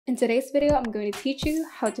In today's video, I'm going to teach you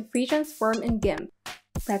how to free transform in Gimp.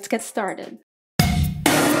 Let's get started.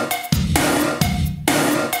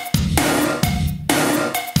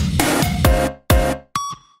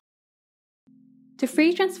 To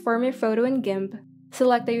free transform your photo in Gimp,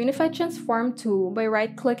 select the Unified Transform tool by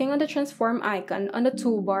right-clicking on the transform icon on the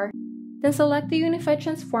toolbar, then select the Unified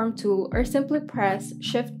Transform tool or simply press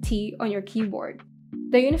Shift-T on your keyboard.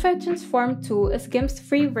 The Unified Transform tool is Gimp's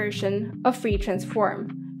free version of free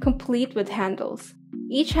transform, complete with handles.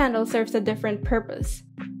 Each handle serves a different purpose.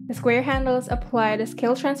 The square handles apply the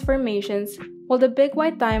scale transformations, while the big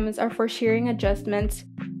white diamonds are for shearing adjustments,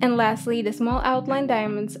 and lastly, the small outline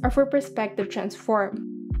diamonds are for perspective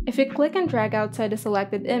transform. If you click and drag outside the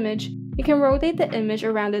selected image, you can rotate the image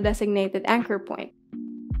around the designated anchor point.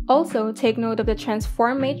 Also, take note of the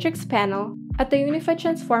Transform Matrix panel at the Unified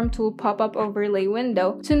Transform tool pop-up overlay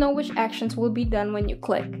window to know which actions will be done when you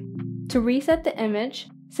click. To reset the image,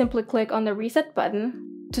 simply click on the Reset button.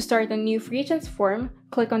 To start a new free transform,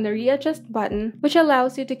 click on the Readjust button, which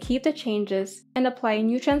allows you to keep the changes and apply a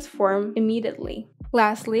new transform immediately.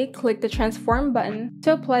 Lastly, click the Transform button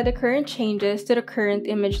to apply the current changes to the current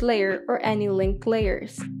image layer or any linked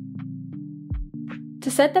layers. To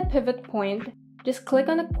set the pivot point, just click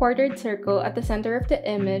on the quartered circle at the center of the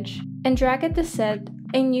image and drag it to set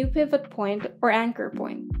a new pivot point or anchor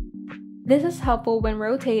point. This is helpful when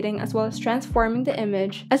rotating as well as transforming the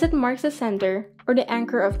image, as it marks the center or the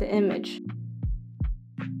anchor of the image.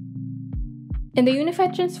 In the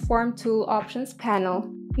Unified Transform tool options panel,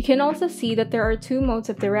 you can also see that there are two modes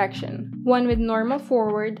of direction, one with normal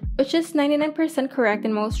forward, which is 99% correct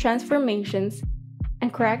in most transformations,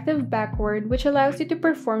 and corrective backward, which allows you to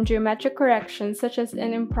perform geometric corrections such as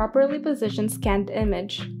an improperly positioned scanned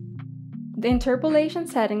image. The interpolation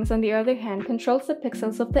settings, on the other hand, controls the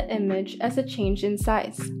pixels of the image as it changes in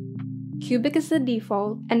size. Cubic is the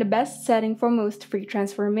default and the best setting for most free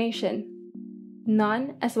transformation.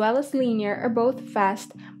 None, as well as linear, are both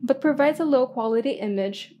fast but provides a low quality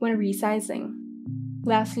image when resizing.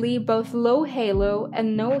 Lastly, both low halo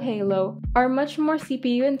and no halo are much more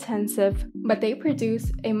CPU intensive, but they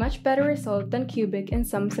produce a much better result than cubic in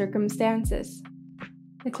some circumstances.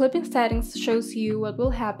 The clipping settings shows you what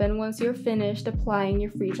will happen once you're finished applying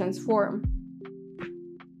your free transform.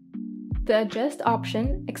 The Adjust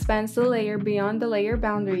option expands the layer beyond the layer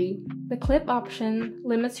boundary. The Clip option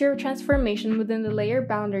limits your transformation within the layer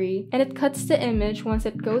boundary, and it cuts the image once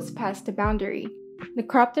it goes past the boundary. The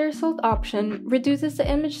Crop the Result option reduces the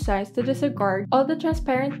image size to disregard all the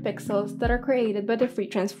transparent pixels that are created by the free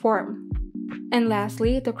transform. And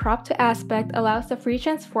lastly, the Crop to Aspect allows the free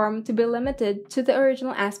transform to be limited to the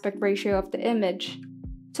original aspect ratio of the image.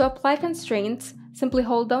 To apply constraints, simply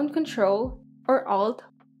hold down Ctrl or Alt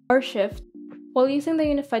or Shift while using the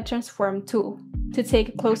Unified Transform tool. To take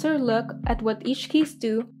a closer look at what each keys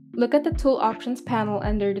do, look at the Tool Options panel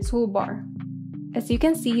under the toolbar. As you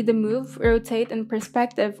can see, the Move, Rotate, and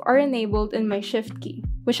Perspective are enabled in my Shift key,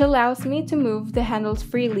 which allows me to move the handles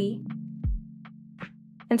freely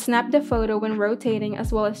and snap the photo when rotating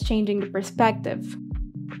as well as changing the perspective.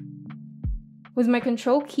 With my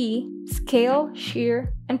Control key, Scale,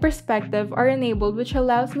 Shear, and Perspective are enabled, which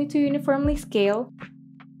allows me to uniformly scale,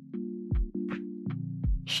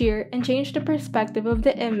 shear, and change the perspective of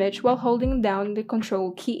the image while holding down the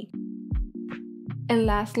Control key. And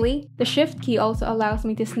lastly, the Shift key also allows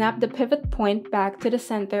me to snap the pivot point back to the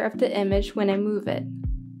center of the image when I move it.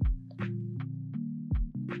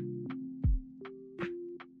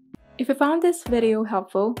 If you found this video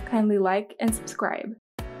helpful, kindly like and subscribe.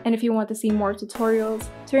 And if you want to see more tutorials,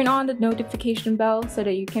 turn on the notification bell so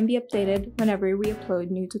that you can be updated whenever we upload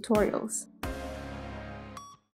new tutorials.